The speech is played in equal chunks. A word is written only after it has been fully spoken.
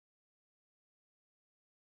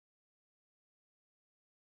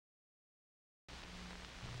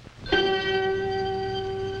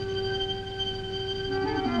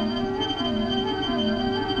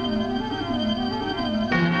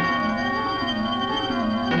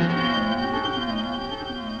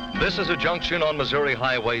This is a junction on Missouri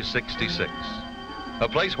Highway 66, a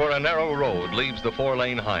place where a narrow road leaves the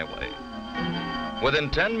 4-lane highway.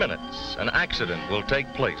 Within 10 minutes, an accident will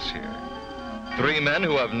take place here. 3 men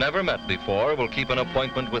who have never met before will keep an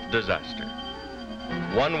appointment with disaster.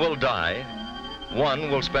 1 will die,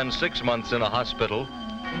 1 will spend 6 months in a hospital,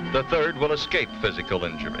 the 3rd will escape physical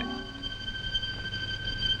injury.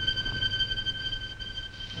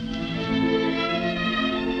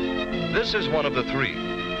 This is one of the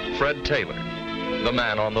 3, Fred Taylor, the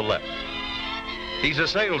man on the left. He's a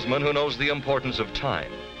salesman who knows the importance of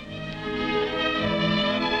time.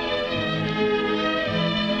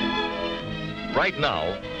 Right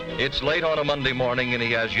now, it's late on a Monday morning and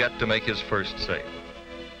he has yet to make his first sale.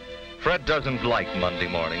 Fred doesn't like Monday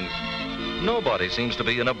mornings. Nobody seems to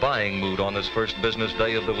be in a buying mood on this first business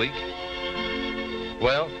day of the week.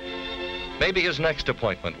 Well, maybe his next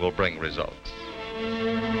appointment will bring results.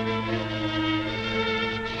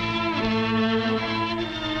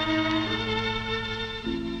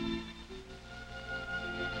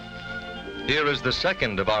 Here is the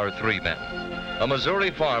second of our 3 men, a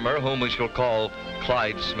Missouri farmer whom we shall call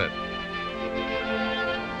Clyde Smith.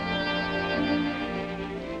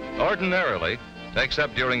 Ordinarily,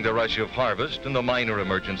 except during the rush of harvest and the minor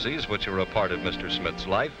emergencies which are a part of Mr. Smith's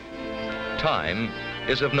life, time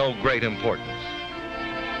is of no great importance.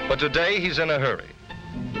 But today he's in a hurry.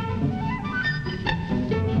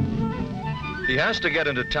 He has to get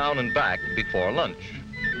into town and back before lunch.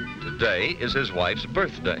 Today is his wife's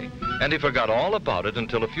birthday, and he forgot all about it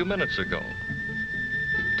until a few minutes ago.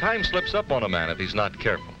 Time slips up on a man if he's not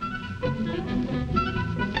careful.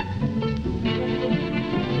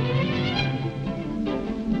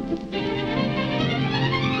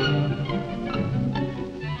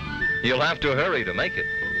 You'll have to hurry to make it.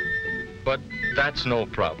 But that's no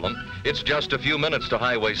problem. It's just a few minutes to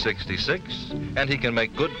Highway 66, and he can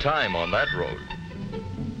make good time on that road.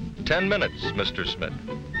 10 minutes, Mr. Smith.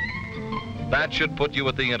 That should put you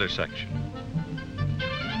at the intersection.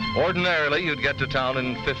 Ordinarily, you'd get to town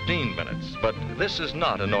in 15 minutes, but this is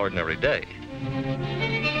not an ordinary day.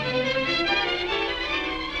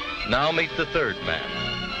 Now meet the 3rd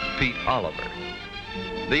man, Pete Oliver.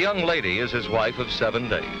 The young lady is his wife of 7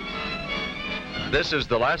 days. This is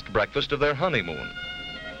the last breakfast of their honeymoon.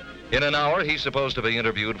 In an hour, he's supposed to be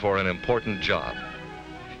interviewed for an important job.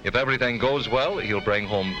 If everything goes well, he'll bring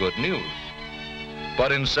home good news.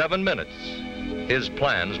 But in 7 minutes, his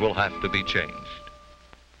plans will have to be changed.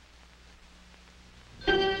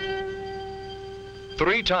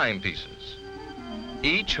 3 timepieces.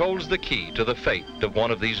 Each holds the key to the fate of one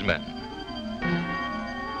of these men.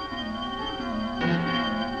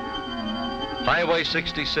 Highway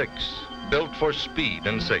 66, built for speed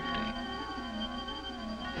and safety.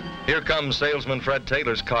 Here comes salesman Fred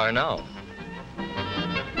Taylor's car now.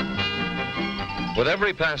 With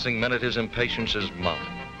every passing minute, his impatience is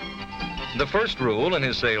mounting. The first rule in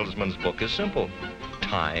his salesman's book is simple.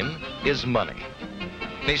 Time is money.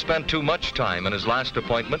 He spent too much time in his last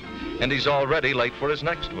appointment, and he's already late for his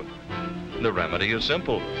next one. The remedy is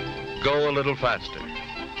simple. Go a little faster.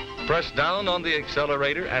 Press down on the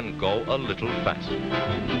accelerator and go a little faster.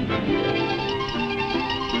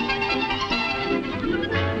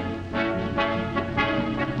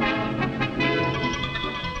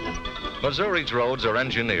 Missouri's roads are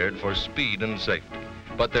engineered for speed and safety,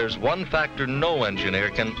 but there's one factor no engineer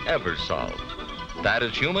can ever solve. That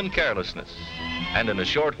is human carelessness. And in a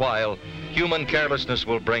short while, human carelessness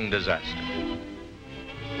will bring disaster.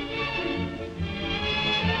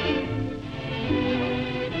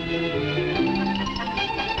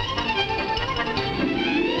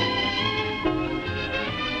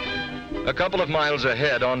 A couple of miles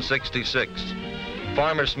ahead on 66,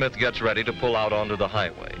 Farmer Smith gets ready to pull out onto the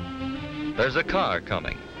highway. There's a car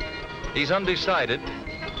coming. He's undecided,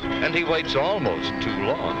 and he waits almost too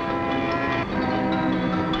long.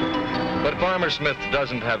 But Farmer Smith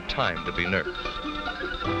doesn't have time to be nervous.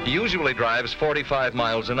 He usually drives 45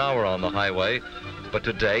 miles an hour on the highway, but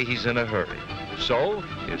today he's in a hurry. So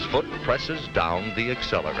his foot presses down the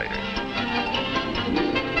accelerator.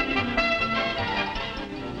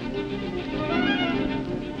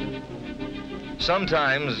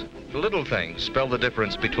 Sometimes little things spell the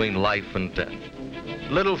difference between life and death.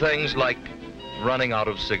 Little things like running out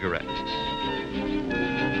of cigarettes.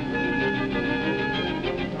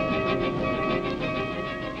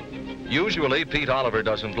 Usually, Pete Oliver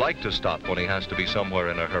doesn't like to stop when he has to be somewhere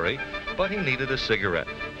in a hurry, but he needed a cigarette.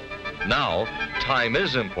 Now, time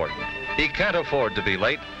is important. He can't afford to be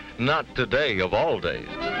late, not today of all days.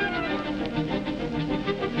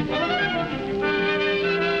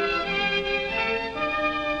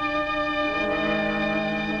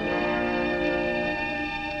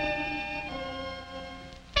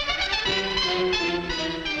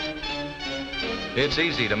 It's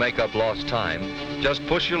easy to make up lost time. Just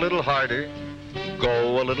push a little harder,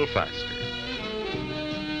 go a little faster.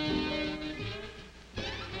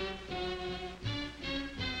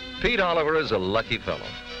 Pete Oliver is a lucky fellow.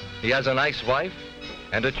 He has a nice wife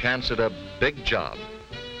and a chance at a big job.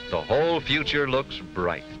 The whole future looks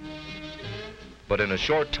bright. But in a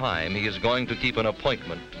short time, he is going to keep an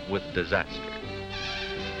appointment with disaster.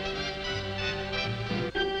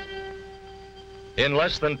 In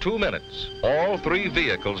less than 2 minutes, all 3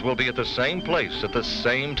 vehicles will be at the same place at the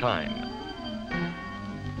same time.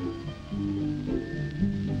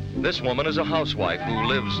 This woman is a housewife who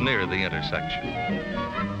lives near the intersection.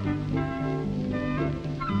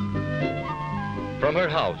 From her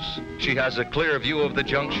house, she has a clear view of the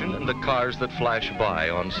junction and the cars that flash by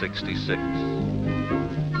on 66.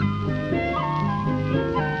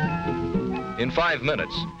 In 5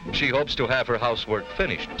 minutes, she hopes to have her housework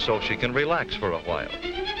finished so she can relax for a while.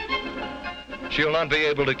 She'll not be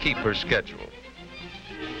able to keep her schedule.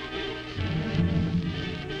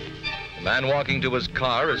 The man walking to his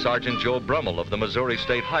car is Sergeant Joe Brummel of the Missouri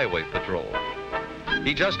State Highway Patrol.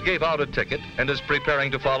 He just gave out a ticket and is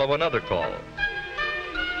preparing to follow another call.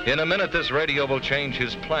 In a minute, this radio will change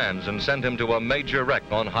his plans and send him to a major wreck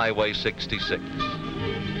on Highway 66.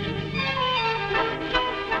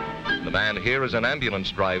 The man here is an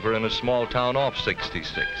ambulance driver in a small town off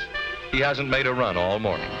 66. He hasn't made a run all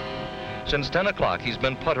morning. Since 10 o'clock, he's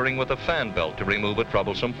been puttering with a fan belt to remove a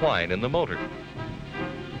troublesome whine in the motor.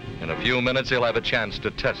 In a few minutes, he'll have a chance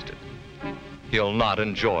to test it. He'll not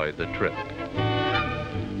enjoy the trip.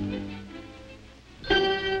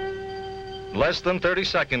 Less than 30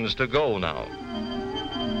 seconds to go now.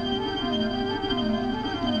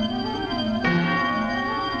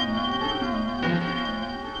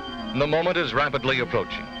 The moment is rapidly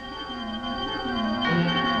approaching.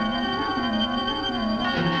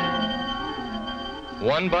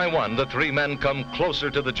 One by one, the 3 men come closer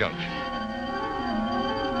to the junction.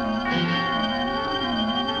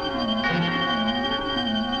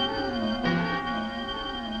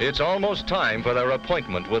 It's almost time for their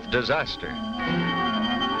appointment with disaster.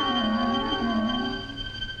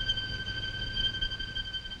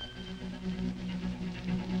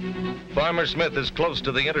 Farmer Smith is close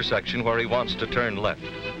to the intersection where he wants to turn left.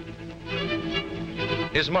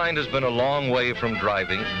 His mind has been a long way from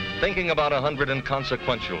driving, thinking about 100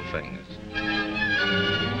 inconsequential things.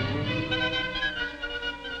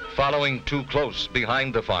 Following too close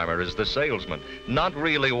behind the farmer is the salesman, not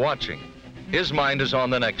really watching. His mind is on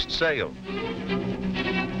the next sale.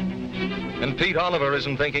 And Pete Oliver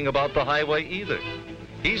isn't thinking about the highway either.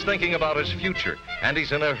 He's thinking about his future, and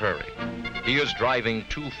he's in a hurry. He is driving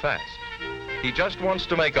too fast. He just wants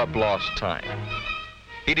to make up lost time.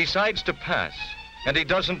 He decides to pass, and he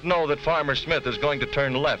doesn't know that Farmer Smith is going to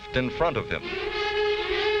turn left in front of him.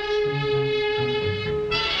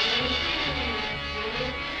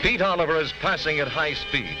 Pete Oliver is passing at high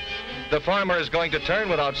speed. The farmer is going to turn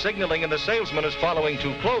without signaling, and the salesman is following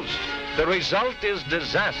too close. The result is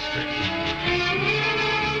disaster.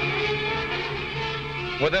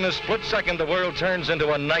 Within a split second, the world turns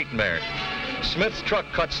into a nightmare. Smith's truck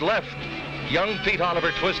cuts left. Young Pete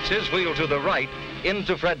Oliver twists his wheel to the right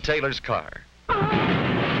into Fred Taylor's car.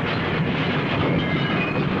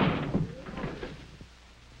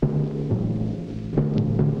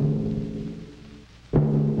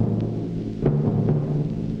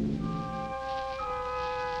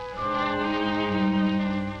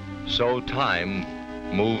 So time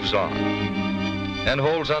moves on and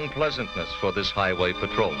holds unpleasantness for this highway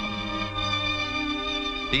patrolman.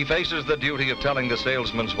 He faces the duty of telling the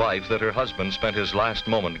salesman's wife that her husband spent his last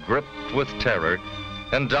moment gripped with terror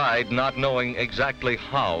and died not knowing exactly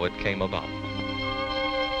how it came about.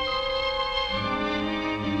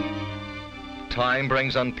 Time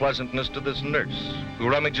brings unpleasantness to this nurse who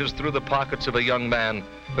rummages through the pockets of a young man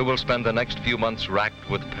who will spend the next few months racked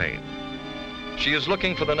with pain. She is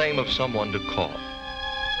looking for the name of someone to call.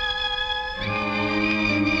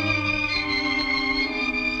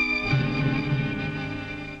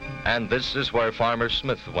 And this is where Farmer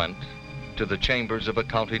Smith went, to the chambers of a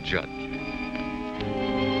county judge.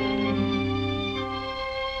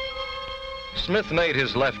 Smith made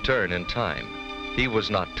his left turn in time. He was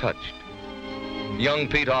not touched. Young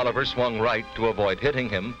Pete Oliver swung right to avoid hitting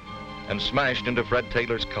him and smashed into Fred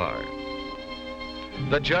Taylor's car.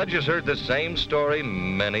 The judge has heard the same story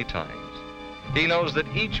many times. He knows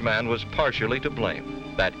that each man was partially to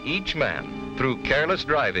blame, that each man, through careless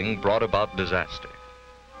driving, brought about disaster.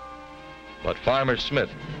 But Farmer Smith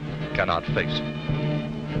cannot face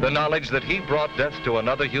it. The knowledge that he brought death to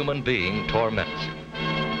another human being torments him.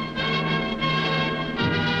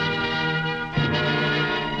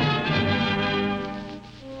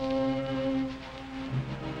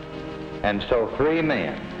 And so 3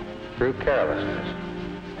 men, through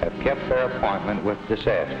carelessness, have kept their appointment with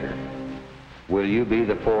disaster. Will you be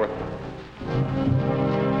the 4th?